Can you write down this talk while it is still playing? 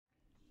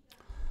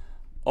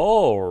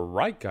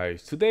Alright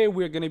guys, today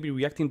we're gonna be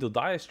reacting to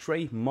Dire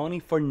Straits Money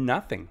for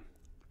Nothing.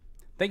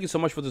 Thank you so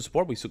much for the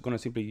support. We're gonna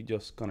simply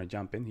just gonna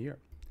jump in here.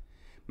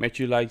 Make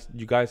sure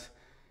you guys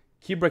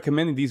keep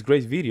recommending these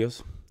great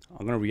videos.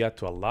 I'm gonna react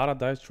to a lot of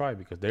Dire Straits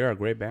because they are a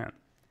great band.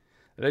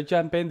 Let's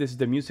jump in. This is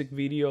the music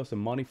video, so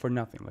Money for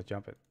Nothing. Let's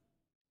jump in.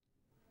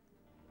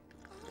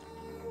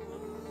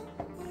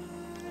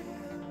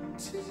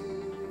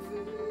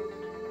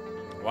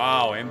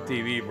 Wow,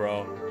 MTV,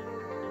 bro.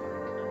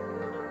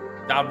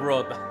 That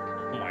bro,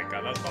 oh my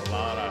god, that's a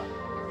lot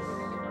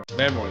of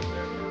memories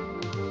there.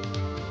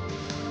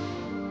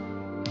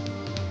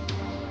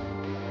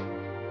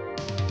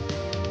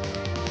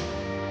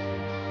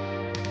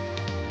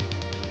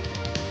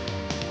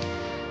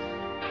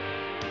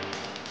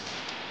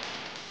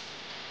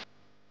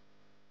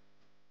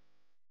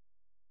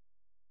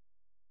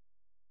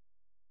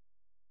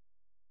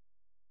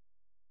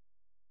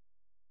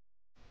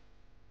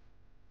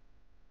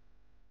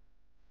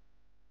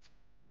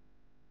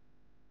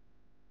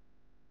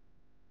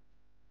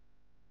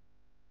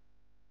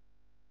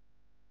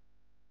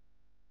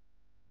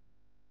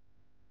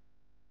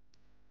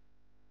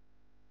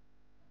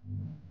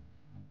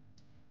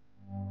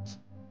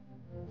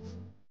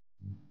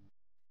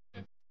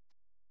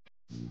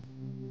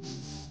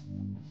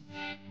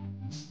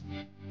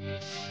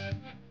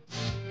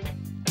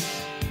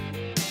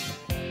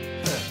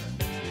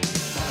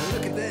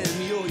 Look at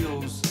them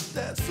yo-yos,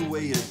 that's the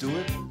way you do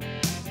it.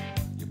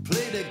 You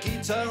play the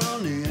guitar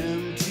on the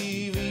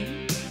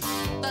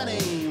MTV. That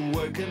ain't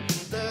working,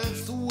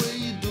 that's the way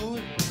you do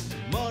it.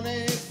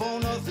 Money for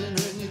nothing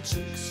and your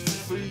chicks for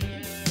free.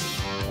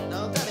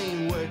 Now that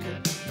ain't working,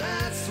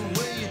 that's the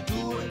way you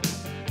do it.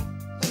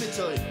 Let me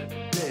tell you,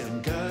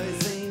 damn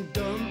guys ain't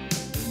dumb.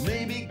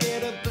 Maybe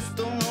get a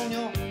blister on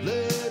your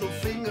little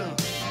finger.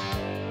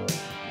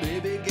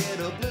 Maybe get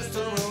a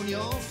blister on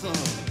your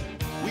thumb.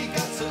 We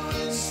got to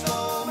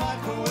install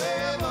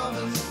microwave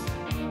ovens,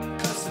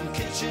 custom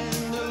kitchen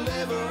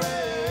deliveries.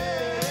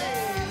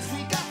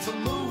 We got to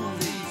move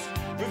these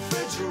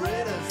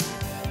refrigerators.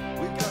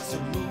 We got to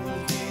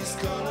move these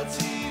color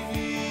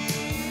TVs.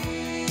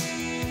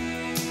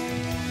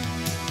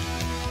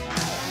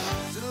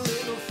 To the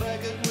little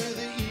faggot with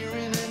the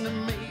earring and the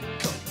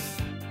makeup.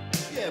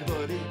 Yeah,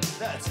 buddy,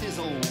 that's his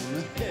own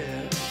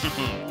hair.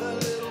 The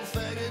little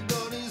faggot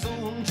got his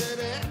own jet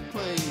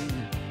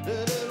airplane. The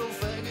little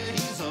faggot,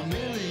 he's a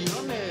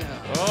millionaire.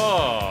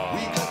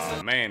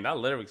 Oh man, that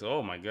lyrics,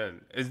 oh my god.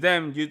 It's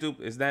them, YouTube,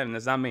 it's them,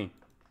 it's not me.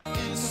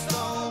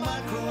 Install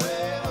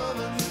microwave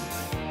oven,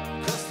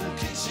 custom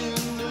kitchen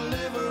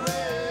deliveries.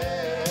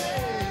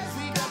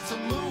 We got to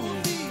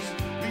move these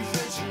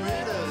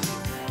refrigerators.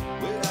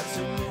 We got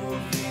to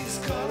move these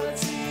color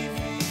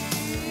TVs.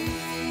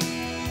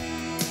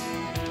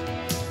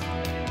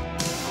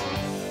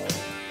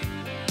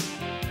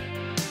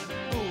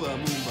 Move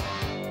move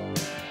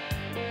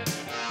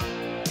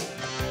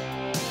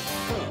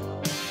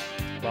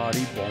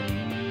Body bomb,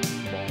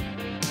 bomb,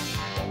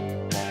 bomb,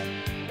 bomb,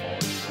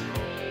 body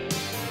bomb.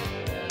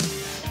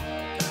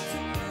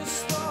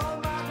 Install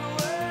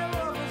microwave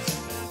ovens,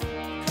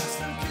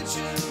 custom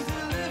kitchen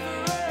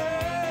deliveries.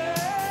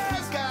 We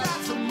got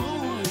to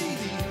move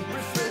these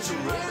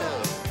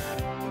refrigerators.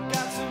 We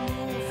got to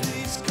move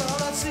these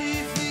color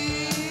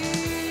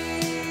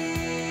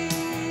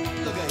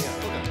TVs. Look at here,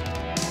 look at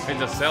here.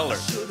 It's a seller. I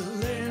should have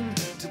learned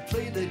to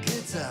play the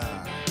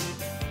guitar.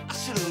 I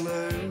should have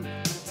learned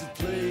to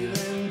play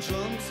them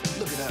drums.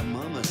 Look at that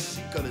mama,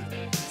 she got it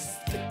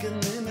sticking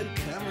in the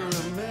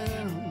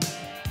cameraman.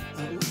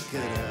 We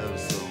could have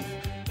some.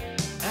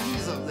 And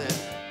he's up there.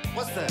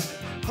 What's that?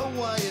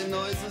 Hawaiian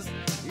noises.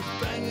 He's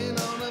banging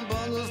on the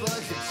bongos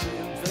like a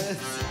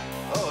chimpanzee.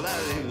 Oh, that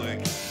ain't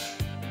working.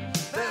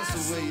 That's the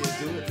way you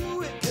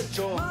do it. Get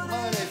your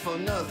money for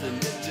nothing.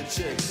 Get your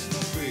chicks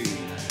for free.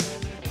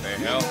 The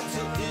hell? To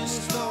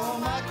install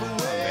microwave.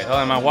 The hell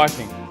am I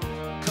watching?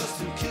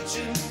 Custom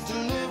kitchen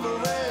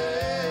deliveries.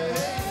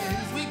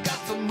 We got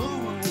to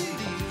move these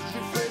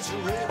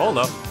refrigerators. Hold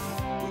up.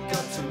 We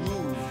got to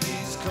move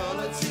these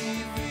color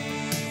TVs.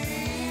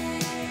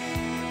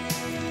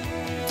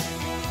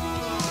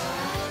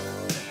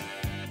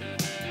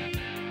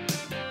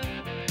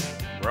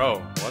 Bro,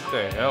 what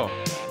the hell?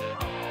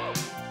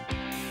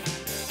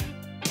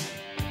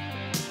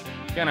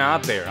 Kinda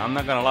out there, I'm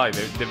not gonna lie.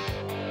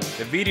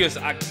 The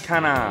videos are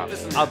kinda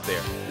Listen, out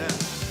there. Now,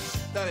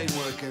 that ain't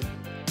working.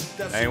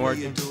 That's Ain't the way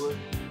working? you do it.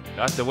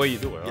 That's the way you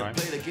do it, You alright?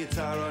 play the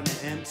guitar on the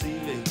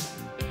MTV.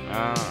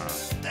 Ah.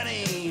 That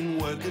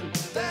ain't working.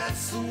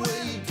 That's the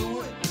way you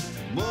do it.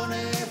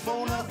 Money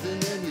for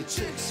nothing and your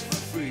chicks for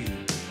free.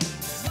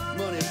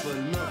 Money for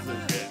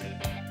nothing.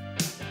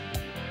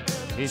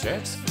 He's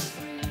dead?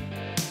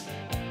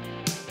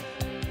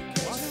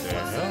 What the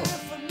hell?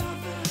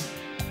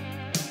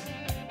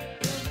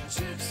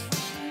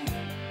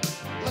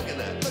 Look at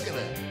that, look at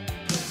that.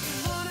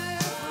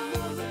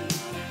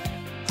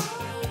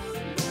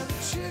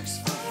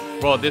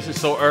 Bro, this is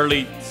so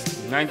early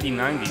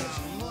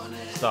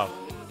 1990s stuff.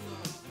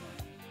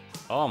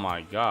 Oh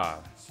my god.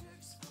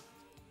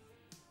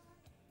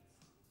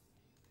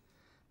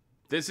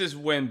 This is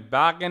when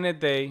back in the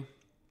day,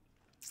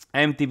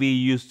 MTV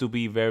used to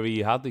be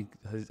very how do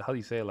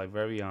you say it, like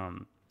very how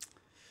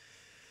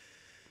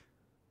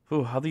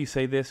do you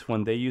say this,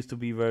 when they used to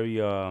be very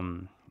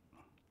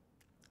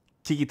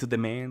cheeky to the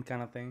man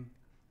kind of thing.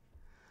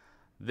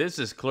 This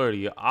is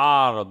clearly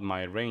out of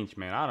my range,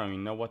 man. I don't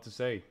even know what to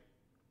say.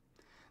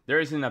 There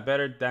isn't a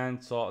better than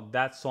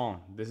that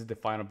song. This is the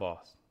final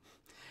boss.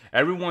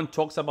 Everyone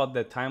talks about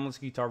the timeless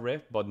guitar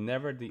riff, but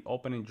never the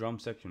opening drum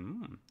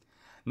section.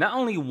 Not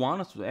only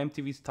one of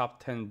MTV's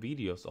top 10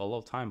 videos all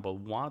of time, but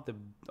one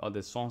of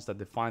the songs that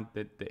defined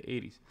the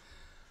 80s.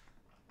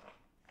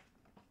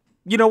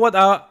 You know what?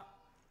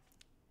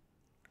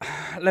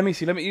 Let me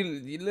see.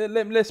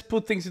 Let's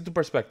put things into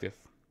perspective.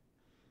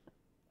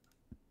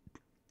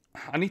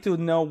 I need to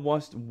know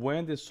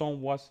when the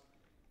song was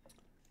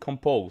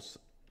composed,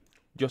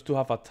 just to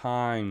have a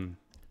time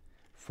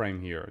frame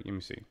here. Let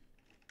me see.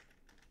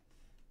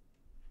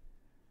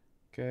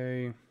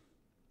 Okay.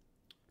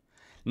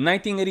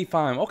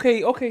 1985.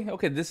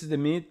 Okay. This is the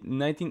mid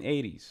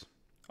 1980s.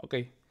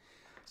 Okay.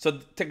 So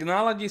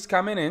technology is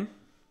coming in.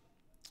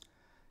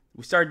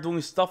 We start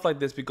doing stuff like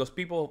this because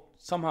people,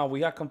 somehow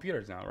we have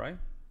computers now, right?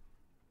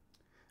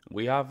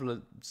 We have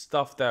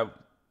stuff that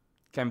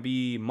can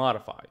be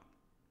modified.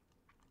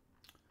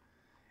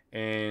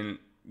 And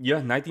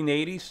yeah,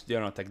 1980s,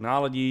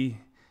 technology,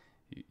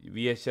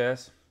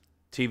 VHS,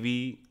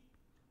 TV,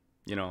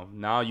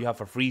 now you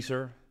have a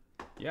freezer.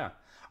 Yeah.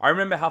 I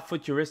remember how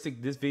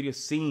futuristic this video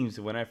seems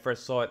when I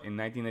first saw it in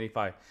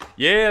 1985.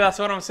 Yeah, that's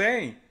what I'm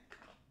saying.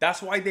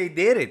 That's why they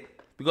did it.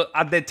 Because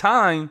at the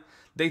time,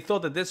 they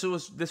thought that this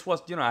was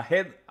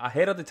ahead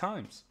of the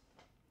times.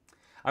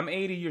 I'm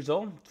 80 years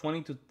old.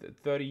 20 to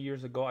 30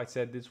 years ago, I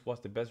said this was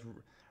the best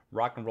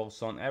rock and roll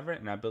song ever,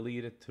 and I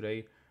believe it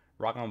today.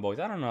 Rock On Boys.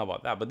 I don't know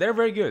about that, but they're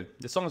very good.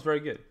 The song is very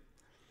good.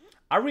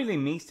 I really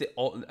miss the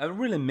old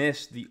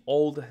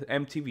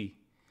MTV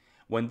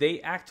when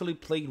they actually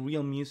played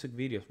real music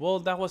videos. Well,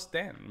 that was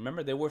then.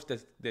 Remember, there was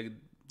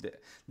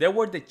there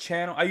were the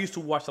channel. I used to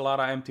watch a lot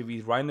of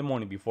MTVs right in the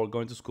morning before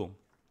going to school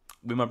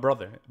with my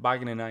brother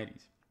back in the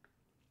 90s.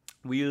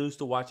 We used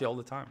to watch it all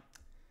the time.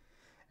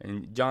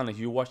 And John, if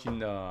you're watching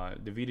the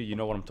video, you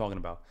know what I'm talking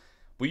about.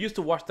 We used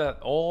to watch that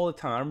all the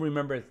time. I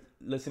remember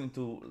listening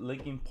to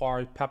Linkin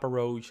Park, Papa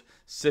Roach,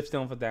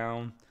 System of a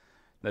Down.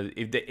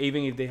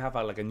 Even if they have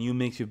a new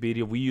music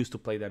video, we used to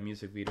play that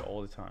music video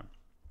all the time.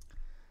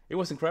 It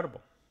was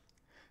incredible.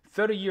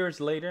 30 years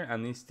later,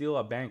 and it's still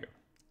a banger.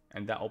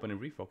 And that opening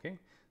riff, okay?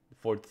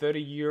 For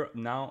 30 years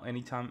now,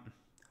 anytime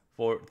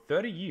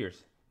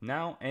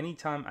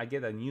I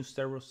get a new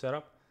stereo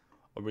setup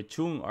or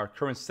retune our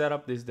current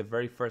setup, this is the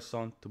very first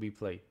song to be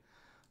played.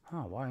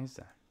 Huh, why is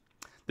that?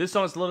 This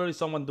song is literally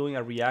someone doing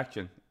a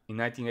reaction in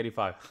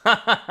 1985.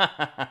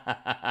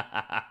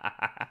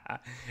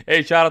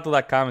 Hey, shout out to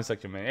that comment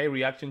section, man. Hey,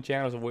 reaction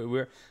channels.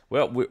 We're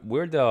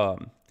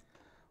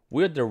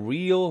the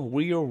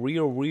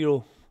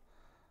real.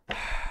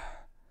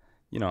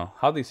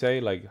 How they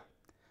say,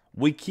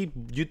 we keep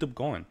YouTube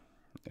going.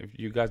 If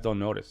you guys don't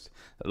notice,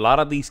 a lot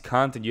of these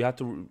content, you have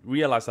to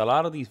realize a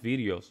lot of these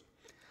videos,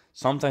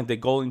 sometimes they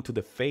go into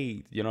the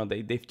fade.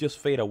 They just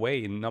fade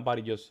away and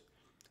nobody just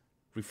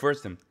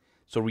refers them.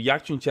 So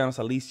reaction channels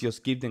at least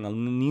just give them a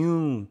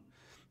new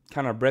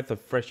kind of breath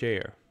of fresh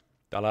air.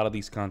 A lot of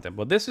these content,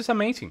 but this is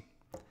amazing.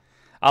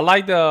 I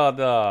like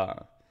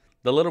the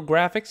little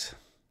graphics.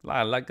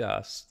 I like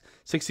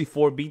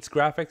 64 beats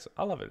graphics.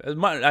 I love it.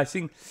 I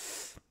think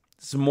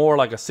it's more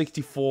like a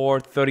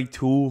 64,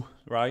 32,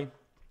 right?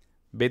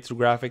 Bits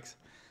graphics.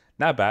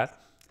 Not bad.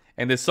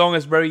 And the song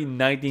is very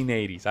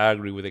 1980s. I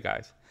agree with the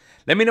guys.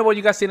 Let me know what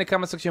you guys see in the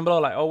comment section below.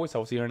 Like always, I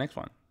will see you in the next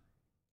one.